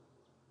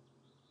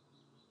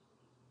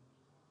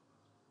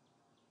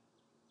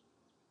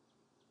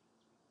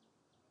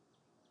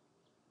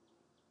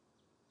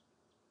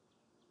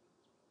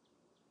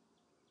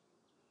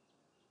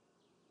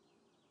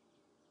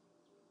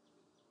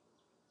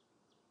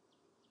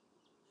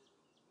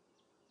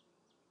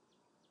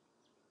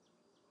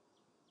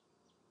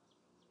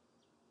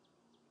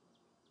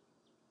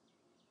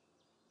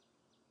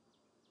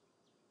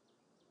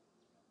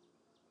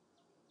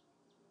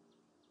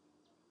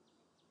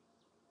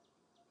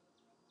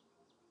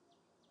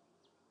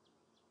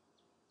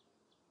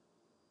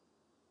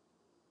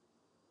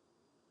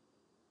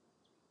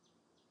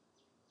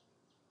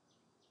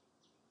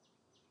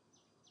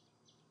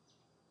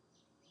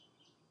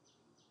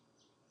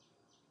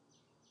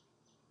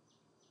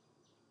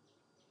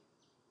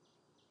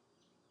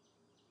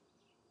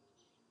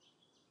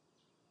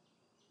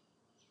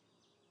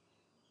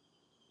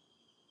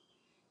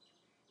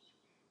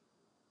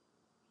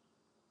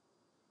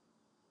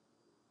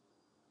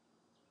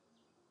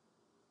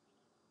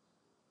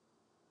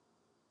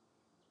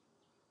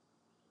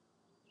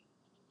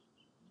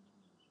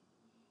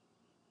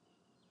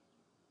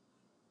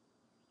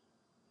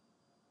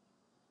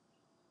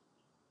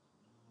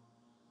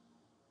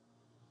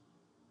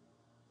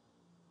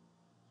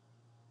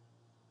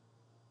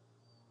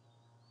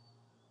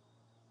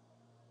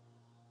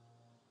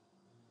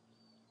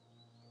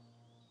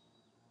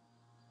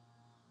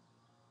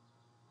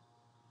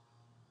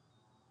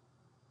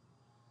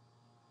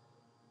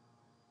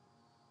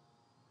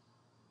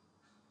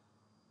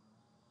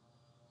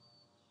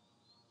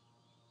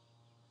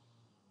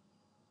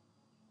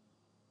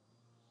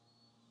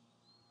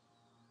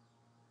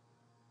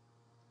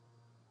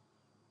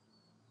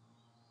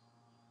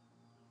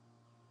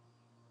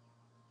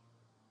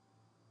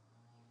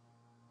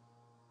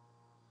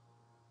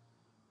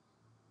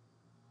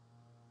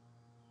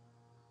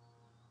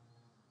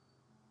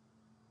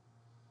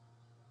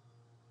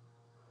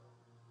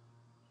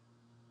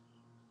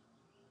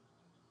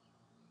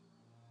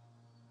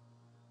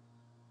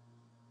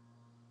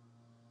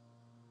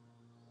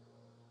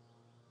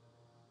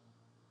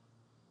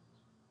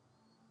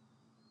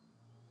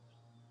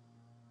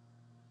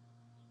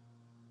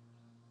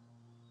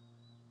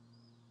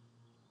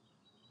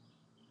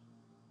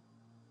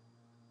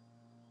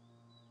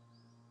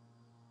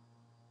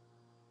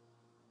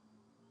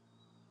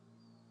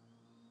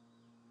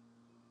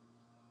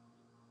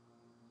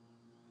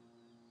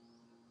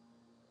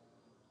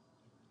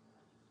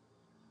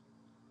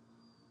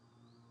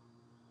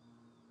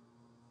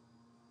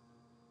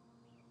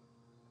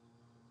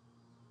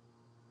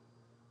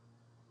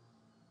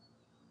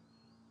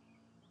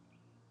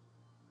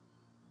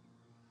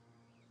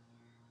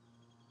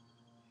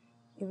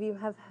 If you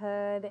have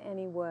heard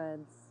any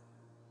words,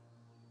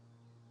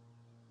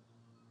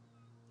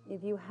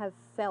 if you have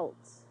felt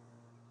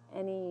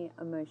any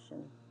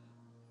emotion,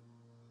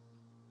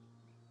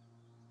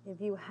 if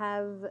you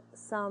have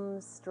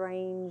some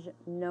strange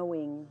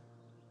knowing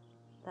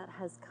that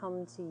has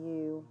come to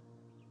you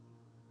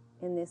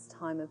in this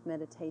time of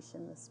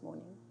meditation this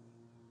morning,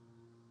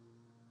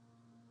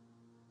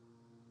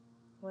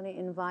 I want to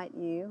invite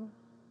you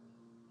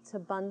to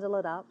bundle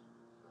it up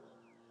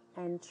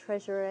and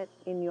treasure it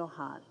in your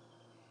heart.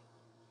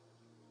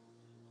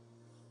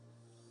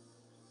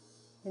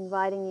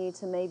 Inviting you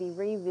to maybe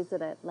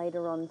revisit it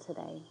later on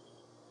today,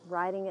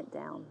 writing it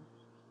down.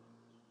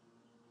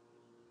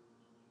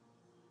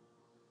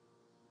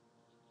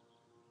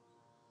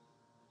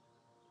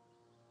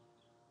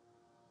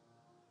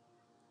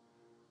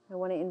 I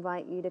want to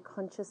invite you to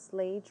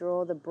consciously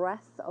draw the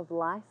breath of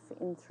life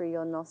in through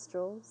your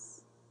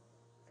nostrils,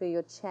 feel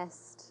your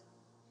chest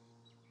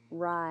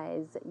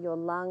rise, your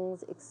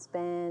lungs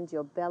expand,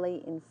 your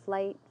belly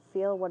inflate,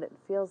 feel what it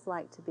feels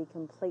like to be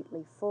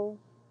completely full.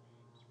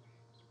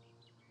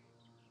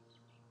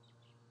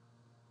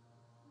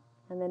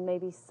 And then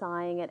maybe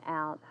sighing it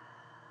out,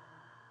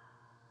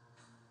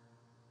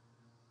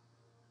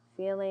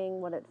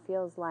 feeling what it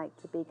feels like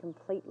to be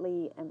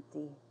completely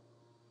empty.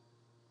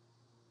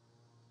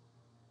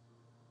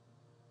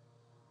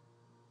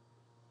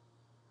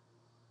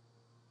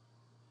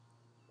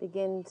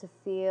 Begin to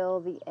feel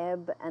the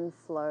ebb and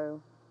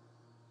flow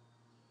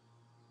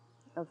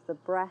of the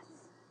breath,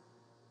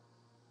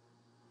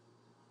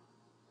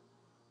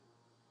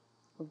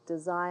 of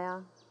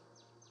desire,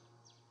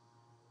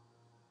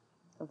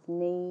 of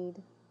need,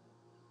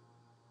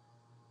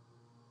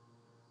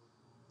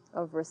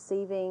 of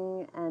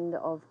receiving and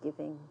of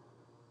giving.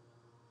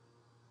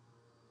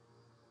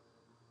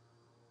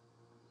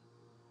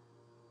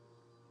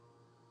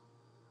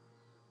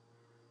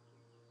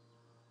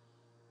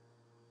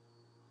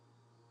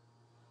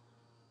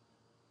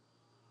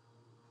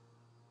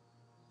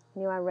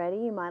 When you are ready,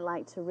 you might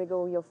like to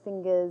wriggle your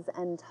fingers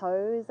and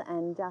toes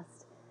and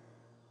just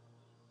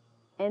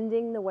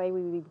ending the way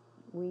we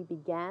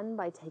began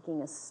by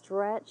taking a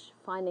stretch,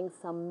 finding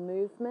some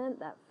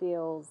movement that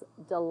feels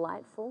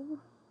delightful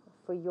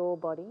for your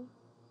body.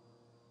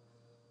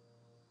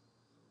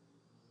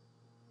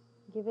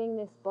 Giving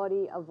this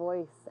body a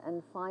voice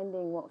and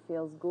finding what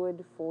feels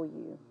good for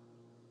you.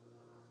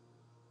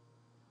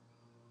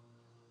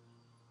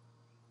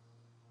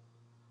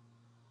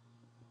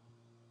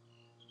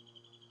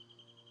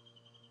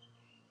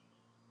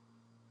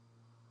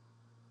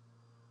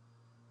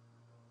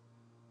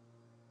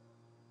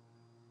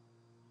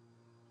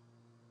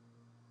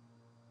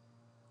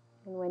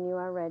 And when you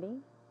are ready,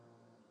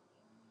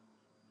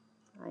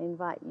 I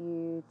invite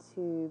you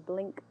to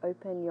blink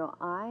open your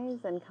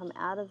eyes and come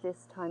out of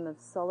this time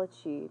of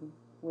solitude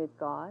with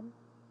God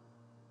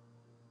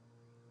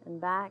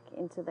and back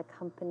into the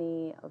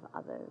company of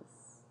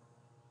others.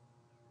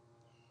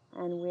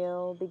 And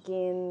we'll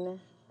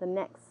begin the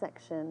next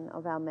section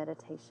of our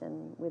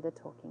meditation with a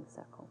talking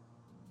circle.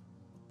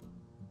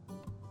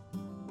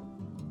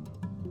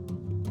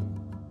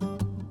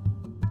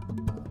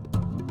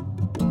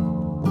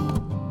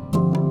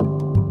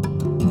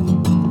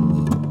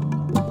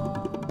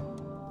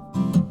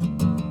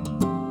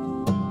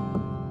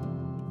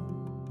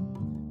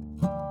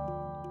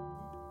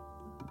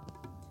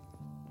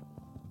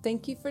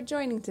 Thank you for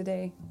joining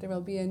today. There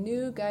will be a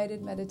new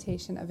guided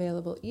meditation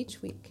available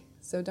each week,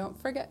 so don't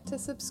forget to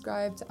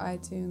subscribe to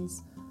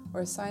iTunes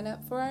or sign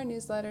up for our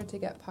newsletter to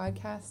get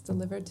podcasts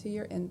delivered to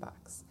your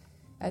inbox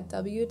at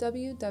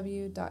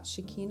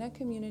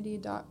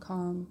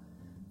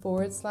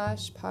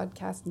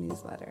www.shekinahcommunity.com/podcast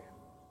newsletter.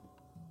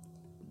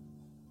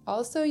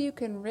 Also, you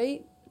can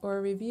rate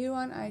or review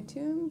on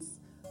iTunes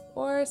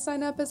or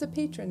sign up as a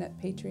patron at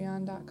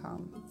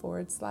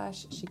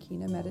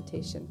patreon.com/Shekinah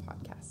Meditation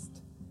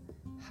Podcast.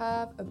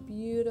 Have a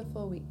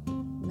beautiful week.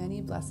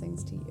 Many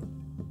blessings to you.